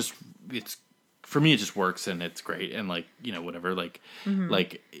 for me, it just works and it's great. And like, you know, whatever, like,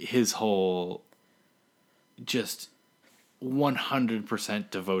 like his whole just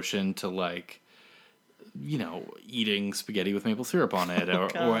 100% devotion to like, you know, eating spaghetti with maple syrup on it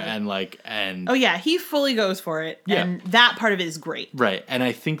oh yeah, he fully goes for it. Yeah. And that part of it is great. Right. And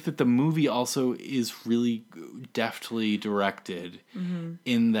I think that the movie also is really deftly directed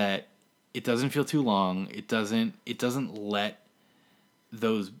in that it doesn't feel too long. It doesn't let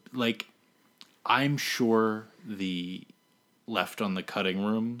those, like, I'm sure the left on the cutting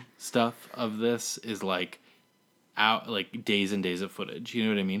room stuff of this is like out, like days and days of footage. You know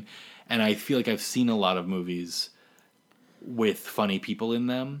what I mean? And I feel like I've seen a lot of movies with funny people in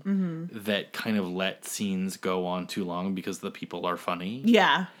them that kind of let scenes go on too long because the people are funny.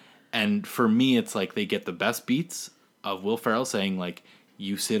 Yeah. And for me, it's like they get the best beats of Will Ferrell saying like,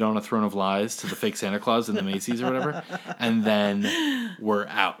 you sit on a throne of lies to the fake Santa Claus in the Macy's or whatever, and then we're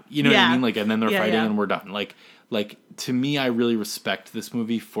out. You know what I mean? Like, and then they're fighting and we're done. Like to me, I really respect this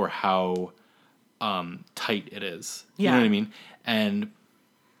movie for how tight it is. You know what I mean? And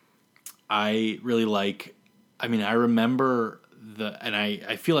I really like, I mean, I remember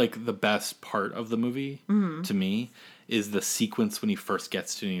I feel like the best part of the movie to me is the sequence when he first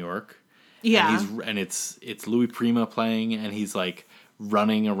gets to New York. Yeah. And it's Louis Prima playing, and he's like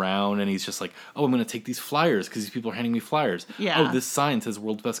running around, and he's just like, oh, I'm going to take these flyers because these people are handing me flyers. Yeah. Oh, this sign says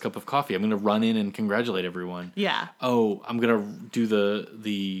world's best cup of coffee. I'm going to run in and congratulate everyone. Yeah. Oh, I'm going to do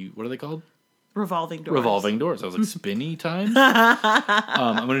the what are they called? Revolving doors. Revolving doors. I was like, spinny time?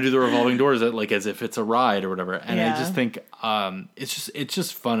 I'm going to do the revolving doors as if it's a ride or whatever. And I just think it's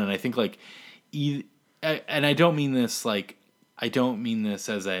just fun. And I think like, and I don't mean this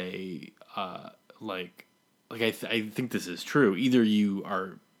as a I think this is true. Either you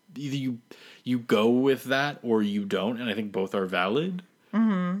go with that or you don't, and I think both are valid.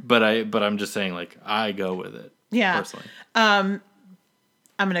 Mm-hmm. But I'm just saying, like, I go with it. Yeah. Personally. I'm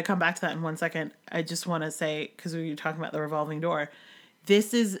going to come back to that in 1 second. I just want to say, because we were talking about the revolving door,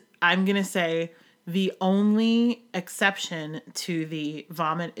 I'm going to say, the only exception to the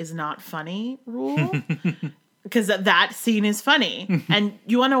vomit is not funny rule. Because that scene is funny. And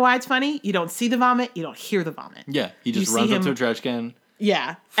you want to know why it's funny? You don't see the vomit. You don't hear the vomit. Yeah. He just runs up to a trash can.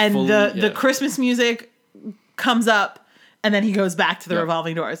 Yeah. And the Christmas music comes up, and then he goes back to the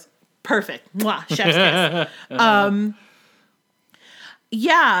revolving doors. Perfect. Mwah. Chef's kiss.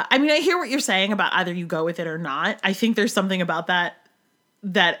 Yeah. I mean, I hear what you're saying about either you go with it or not. I think there's something about that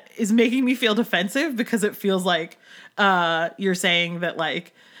is making me feel defensive, because it feels like you're saying that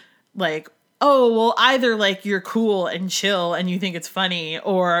like oh, well, either like you're cool and chill and you think it's funny,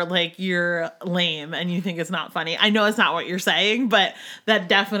 or like you're lame and you think it's not funny. I know it's not what you're saying, but that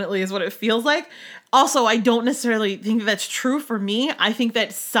definitely is what it feels like. Also, I don't necessarily think that's true for me. I think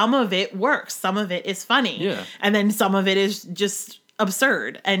that some of it works. Some of it is funny. Yeah. And then some of it is just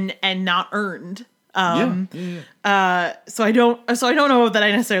absurd and not earned. So I don't know that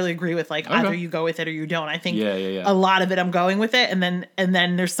I necessarily agree with like either you go with it or you don't. I think a lot of it I'm going with it, and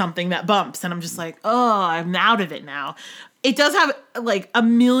then there's something that bumps and I'm just like, oh, I'm out of it now. It does have like a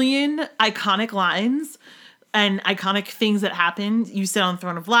million iconic lines and iconic things that happen. You sit on the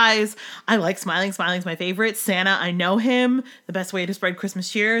throne of lies. I like smiling. Smiling's my favorite. Santa, I know him. The best way to spread Christmas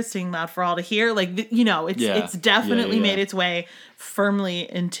cheer is singing loud for all to hear. Like, it's definitely made its way firmly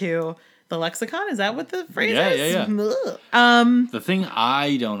into the lexicon. Is that what the phrase is? Yeah. The thing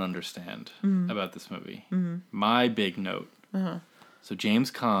I don't understand about this movie, my big note. So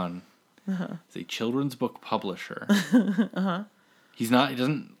James Caan is a children's book publisher. He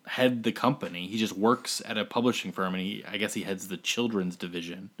doesn't head the company. He just works at a publishing firm, and I guess he heads the children's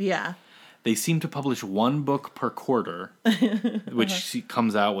division. Yeah. They seem to publish one book per quarter, which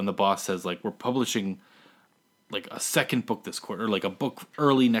comes out when the boss says, like, we're publishing like a second book this quarter, or like a book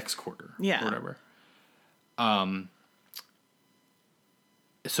early next quarter, or whatever.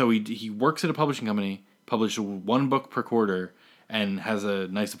 So he works at a publishing company, publishes one book per quarter, and has a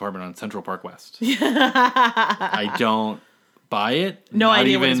nice apartment on Central Park West. I don't buy it. No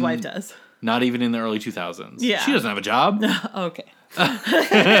idea what his wife does. Not even in the early 2000s. Yeah. She doesn't have a job. Okay.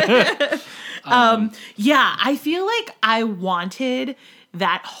 I feel like I wanted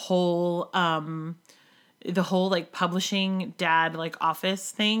that whole the whole like publishing dad like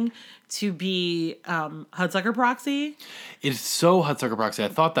office thing to be Hudsucker Proxy. It's so Hudsucker Proxy. I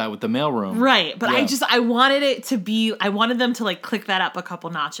thought that with the mailroom. Right, but I wanted it to be, I wanted them to like click that up a couple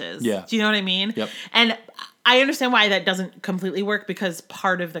notches. Yeah. Do you know what I mean? Yep. And I understand why that doesn't completely work, because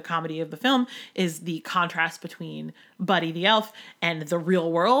part of the comedy of the film is the contrast between Buddy the elf and the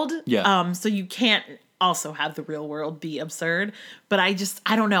real world. Yeah. So you can't also have the real world be absurd. But I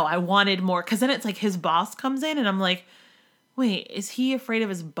don't know. I wanted more, because then it's like his boss comes in and I'm like, wait, is he afraid of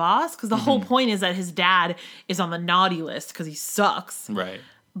his boss? Because the whole point is that his dad is on the naughty list because he sucks. Right.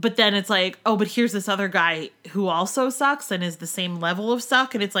 But then it's like, oh, but here's this other guy who also sucks and is the same level of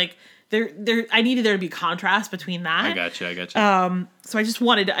suck. And it's like, I needed there to be contrast between that. I got you. So I just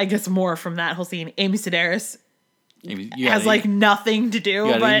wanted, I guess, more from that whole scene. Amy Sedaris has like nothing to do. You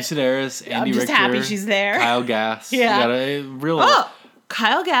got but Amy Sedaris, Andy I'm just Richter, happy she's there. Kyle Gass. Yeah. You got a real... Oh,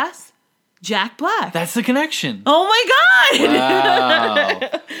 Kyle Gass, Jack Black. That's the connection. Oh my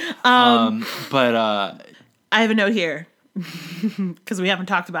God. Wow. I have a note here, because we haven't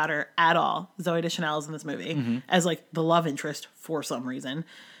talked about her at all. Zoe Deschanel is in this movie as like the love interest for some reason.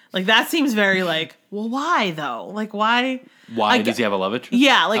 Like that seems very like, well, why though? Like why? Why does he have a love interest?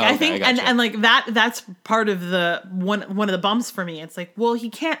 Yeah, like I okay, think, and like that's part of the one of the bumps for me. It's like, well, he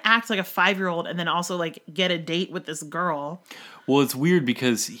can't act like a 5-year-old and then also like get a date with this girl. Well, it's weird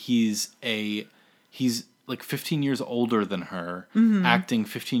because he's like 15 years older than her, acting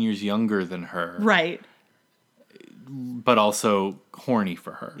 15 years younger than her. Right. But also horny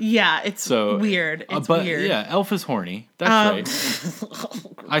for her. Yeah, it's weird. It's weird. Yeah, elf is horny. That's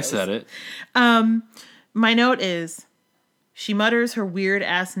right. I said it. My note is, she mutters her weird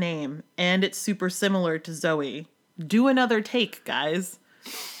ass name, and it's super similar to Zoe. Do another take, guys.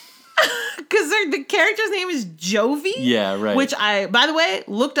 Because the character's name is Jovi. Yeah, right. Which I, by the way,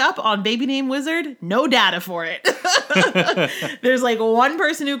 looked up on Baby Name Wizard. No data for it. There's like one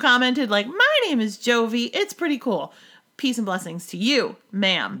person who commented like, my name is Jovi. It's pretty cool. Peace and blessings to you,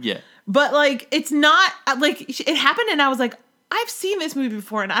 ma'am. Yeah. But like, it's not like it happened, and I was like, I've seen this movie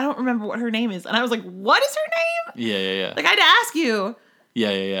before, and I don't remember what her name is. And I was like, what is her name? Yeah. Like, I had to ask you.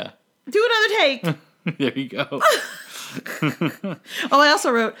 Yeah. Do another take. There you go. Oh, I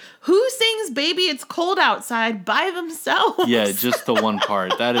also wrote, who sings Baby It's Cold Outside by themselves? Yeah, just the one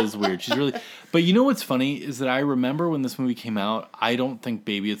part. That is weird. She's really... But you know what's funny is that I remember when this movie came out, I don't think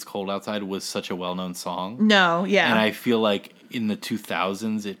Baby It's Cold Outside was such a well-known song. No, yeah. And I feel like in the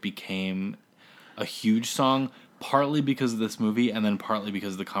 2000s it became a huge song, partly because of this movie and then partly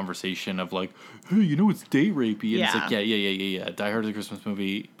because of the conversation of like, hey, you know it's date rapey. And it's like, yeah. Die Hard is a Christmas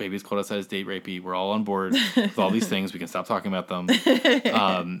movie. Baby It's Cold Outside is date rapey. We're all on board with all these things. We can stop talking about them.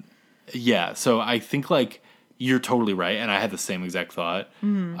 Yeah, so I think like you're totally right. And I had the same exact thought.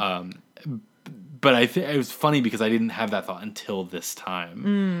 But I think it was funny because I didn't have that thought until this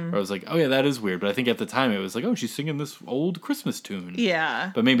time. Where I was like, oh yeah, that is weird. But I think at the time it was like, oh, she's singing this old Christmas tune.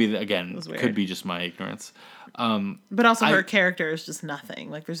 Yeah. But maybe, again, it could be just my ignorance. But also her character is just nothing.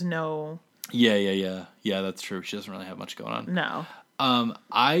 Like there's no... Yeah, that's true. She doesn't really have much going on. No.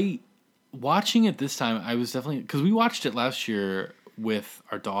 I watching it this time, I was definitely, because we watched it last year with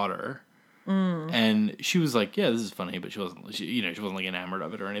our daughter, and she was like, "Yeah, this is funny," but she wasn't like enamored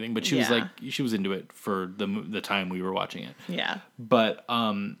of it or anything. But she was like, she was into it for the time we were watching it. Yeah. But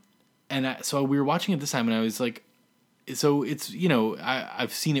so we were watching it this time, and I was like, so it's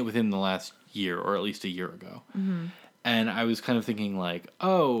I've seen it within the last year, or at least a year ago, and I was kind of thinking like,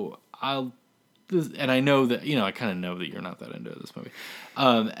 oh, and I know that, I kind of know that you're not that into this movie.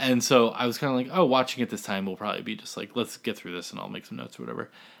 And so I was kind of like, oh, watching it this time will probably be just like, let's get through this and I'll make some notes or whatever.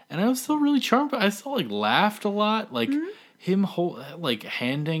 And I was still really charmed, but I still like laughed a lot. Like him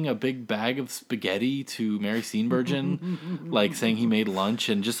handing a big bag of spaghetti to Mary Steenburgen, like saying he made lunch,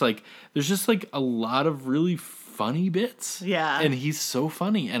 and just like, there's just like a lot of really funny bits. Yeah. And he's so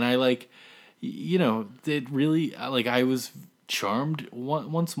funny. And I like, it really, like, I was charmed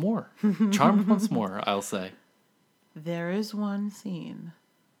once more. Charmed once more, I'll say. There is one scene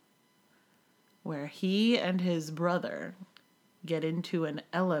where he and his brother get into an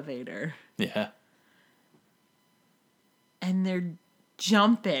elevator. Yeah. And they're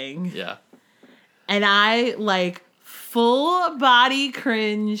jumping. Yeah. And I, like, full body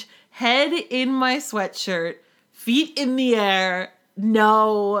cringe, head in my sweatshirt, feet in the air.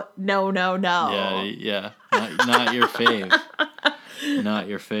 No. Yeah. Not your fave. Not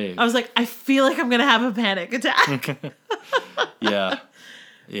your fave. I was like, I feel like I'm going to have a panic attack. Yeah,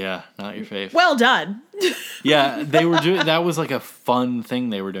 not your fave. Well done. Yeah, they were doing, that was like a fun thing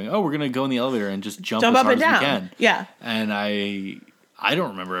they were doing. Oh, we're going to go in the elevator and just jump as up hard and as down. we can. Yeah. And I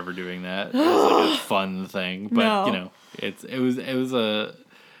don't remember ever doing that. It was like a fun thing, but No. it was an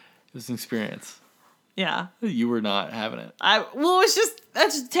experience. Yeah. You were not having it.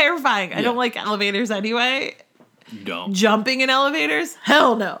 That's just terrifying. I don't like elevators anyway. You don't. Jumping in elevators?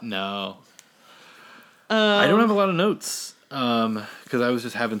 Hell no. No. I don't have a lot of notes because I was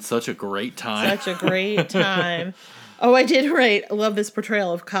just having such a great time. Such a great time. Oh, I did write, I love this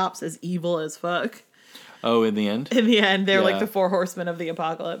portrayal of cops as evil as fuck. Oh, in the end? In the end, they're like the four horsemen of the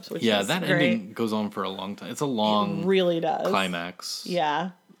apocalypse, which is that great. ending goes on for a long time. It's a long It really does. climax. Yeah.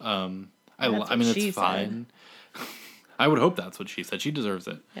 I mean, it's fine. I would hope that's what she said. She deserves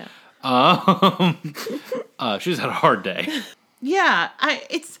it. Yeah. She's had a hard day. Yeah.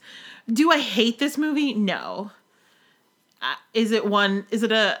 Do I hate this movie? No. Is it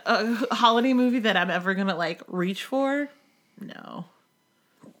a holiday movie that I'm ever gonna like reach for? No.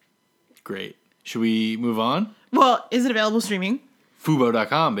 Great. Should we move on? Well, is it available streaming?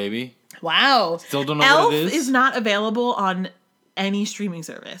 Fubo.com, baby. Wow. Still don't know Elf what it is. Is not available on any streaming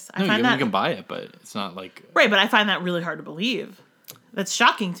service. You can buy it, but it's not like... Right, but I find that really hard to believe. That's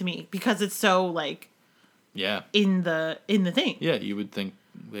shocking to me because it's so like... Yeah. In the thing. Yeah, you would think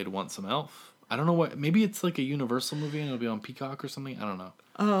they'd want some Elf. I don't know what... Maybe it's like a Universal movie and it'll be on Peacock or something. I don't know.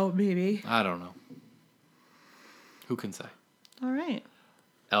 Oh, maybe. I don't know. Who can say? All right.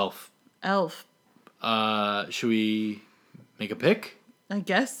 Elf. Should we make a pick? I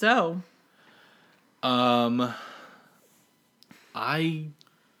guess so. I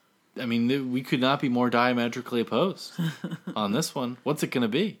mean, we could not be more diametrically opposed on this one. What's it going to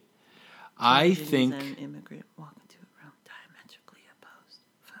be? I think... an immigrant walk into a room diametrically opposed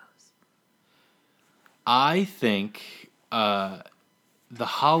foes. I think The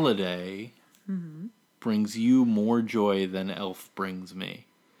Holiday brings you more joy than Elf brings me.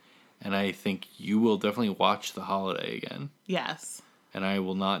 And I think you will definitely watch The Holiday again. Yes. And I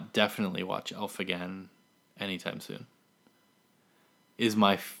will not definitely watch Elf again anytime soon. Is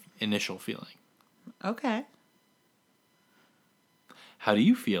my initial feeling. Okay. How do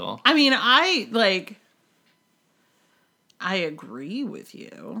you feel? I mean, I agree with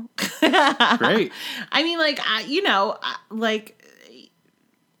you. Great. I mean,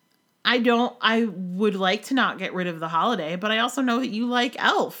 I would like to not get rid of The Holiday, but I also know that you like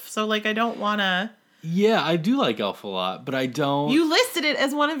Elf. So, like, I don't want to... Yeah, I do like Elf a lot, but I don't... You listed it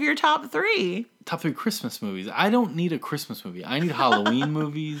as one of your top 3. Top 3 Christmas movies. I don't need a Christmas movie. I need Halloween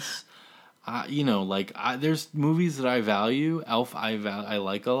movies. There's movies that I value. Elf, I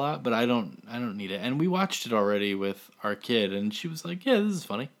like a lot, but I don't need it. And we watched it already with our kid, and she was like, "Yeah, this is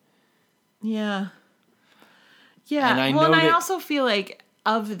funny." Yeah. Yeah. And I also feel like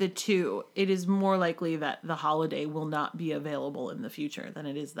of the two, it is more likely that The Holiday will not be available in the future than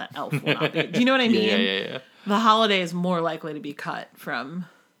it is that Elf will not be. Do you know what I mean? Yeah. The Holiday is more likely to be cut from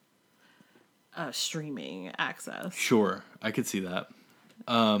streaming access. Sure, I could see that.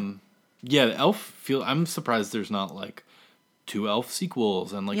 Yeah, Elf I'm surprised there's not like 2 Elf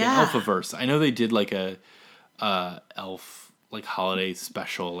sequels and like an Elfiverse. I know they did like a Elf like holiday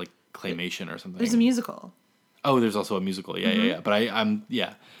special like claymation or something. There's a musical. Oh, there's also a musical. Yeah, yeah, yeah. But I'm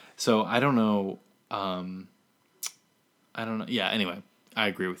yeah. So I don't know. I don't know. Yeah. Anyway, I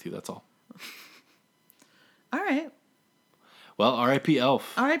agree with you. That's all. All right. Well, R.I.P.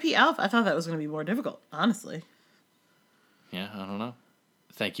 Elf. R.I.P. Elf. I thought that was going to be more difficult, honestly. Yeah, I don't know.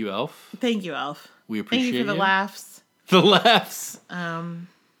 Thank you, Elf. Thank you, Elf. We appreciate Thank you for the you. laughs. The laughs.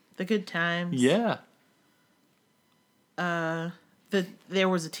 The good times. Yeah. There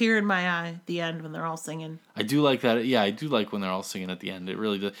was a tear in my eye at the end when they're all singing. I do like that. Yeah, I do like when they're all singing at the end. It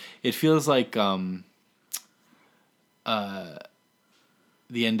really does. It feels like the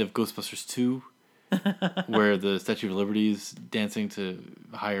end of Ghostbusters 2, where the Statue of Liberty is dancing to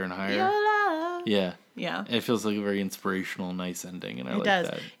Higher and Higher. Yola. Yeah. Yeah. It feels like a very inspirational, nice ending, and I like does.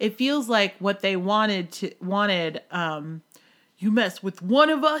 that. It feels like what they wanted. You mess with one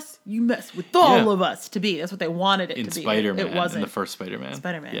of us, you mess with all of us to be. That's what they wanted it to be. In Spider-Man. It wasn't. In the first Spider-Man.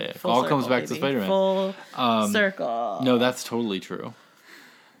 Spider-Man. Yeah. Full All circle, comes back to baby. Spider-Man. Full circle. No, that's totally true.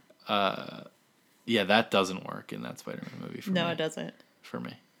 Yeah, that doesn't work in that Spider-Man movie for me. No, it doesn't. For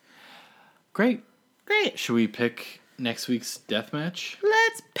me. Great. Great. Should we pick next week's death match?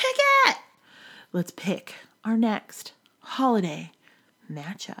 Let's pick it. Let's pick our next holiday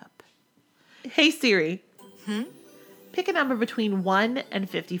matchup. Hey Siri. Pick a number between 1 and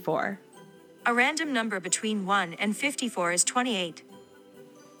 54. A random number between 1 and 54 is 28.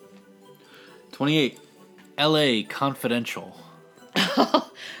 28. L.A. Confidential.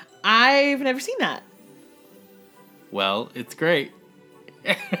 I've never seen that. Well, it's great.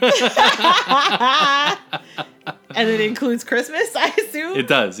 And it includes Christmas, I assume? It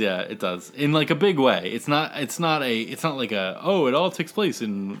does, yeah, it does. In like a big way. It's not like it all takes place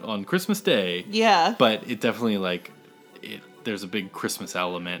on Christmas Day. Yeah. But it definitely there's a big Christmas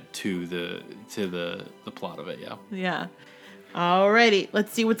element to the plot of it, yeah. Yeah. Alrighty,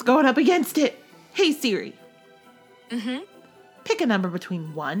 let's see what's going up against it. Hey Siri. Pick a number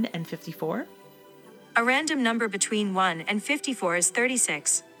between 1 and 54. A random number between 1 and 54 is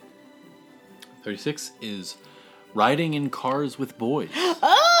 36. 36 is Riding in Cars with Boys.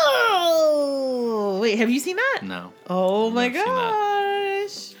 Oh! Wait, have you seen that? No. Oh my I've never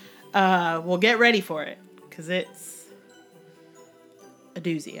gosh. Well, get ready for it, because it's a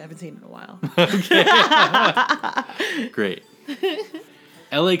doozy. I haven't seen it in a while. Great.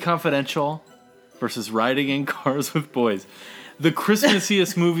 L.A. Confidential versus Riding in Cars with Boys. The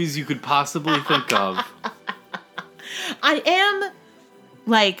Christmassiest movies you could possibly think of. I am,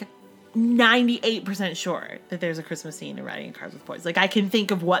 like, 98% sure that there's a Christmas scene in Riding in Cars with Boys. Like, I can think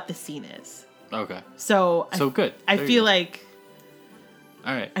of what the scene is. Okay. So good. I feel like...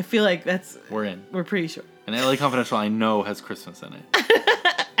 All right. I feel like We're in. we're pretty sure. And L.A. Confidential, I know, has Christmas in it.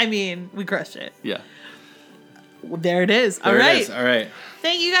 I mean, we crushed it. Yeah. Well, there it is. There All right. it is. All right.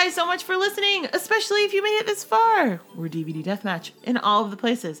 Thank you guys so much for listening, especially if you made it this far. We're DVD Deathmatch in all of the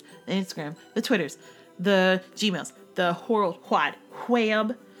places. The Instagram, the Twitters, the Gmails, the World Wide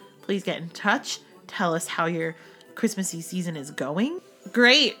Web. Please get in touch. Tell us how your Christmassy season is going.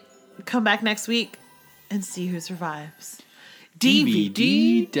 Great. Come back next week and see who survives.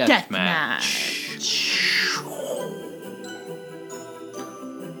 DVD Deathmatch.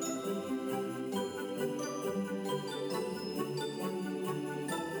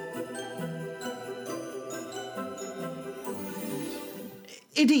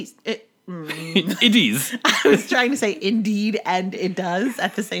 It is. It is. I was trying to say indeed and it does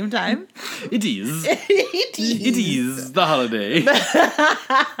at the same time. It is. It is. It is the holiday. The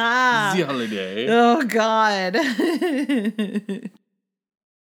holiday. Oh, God.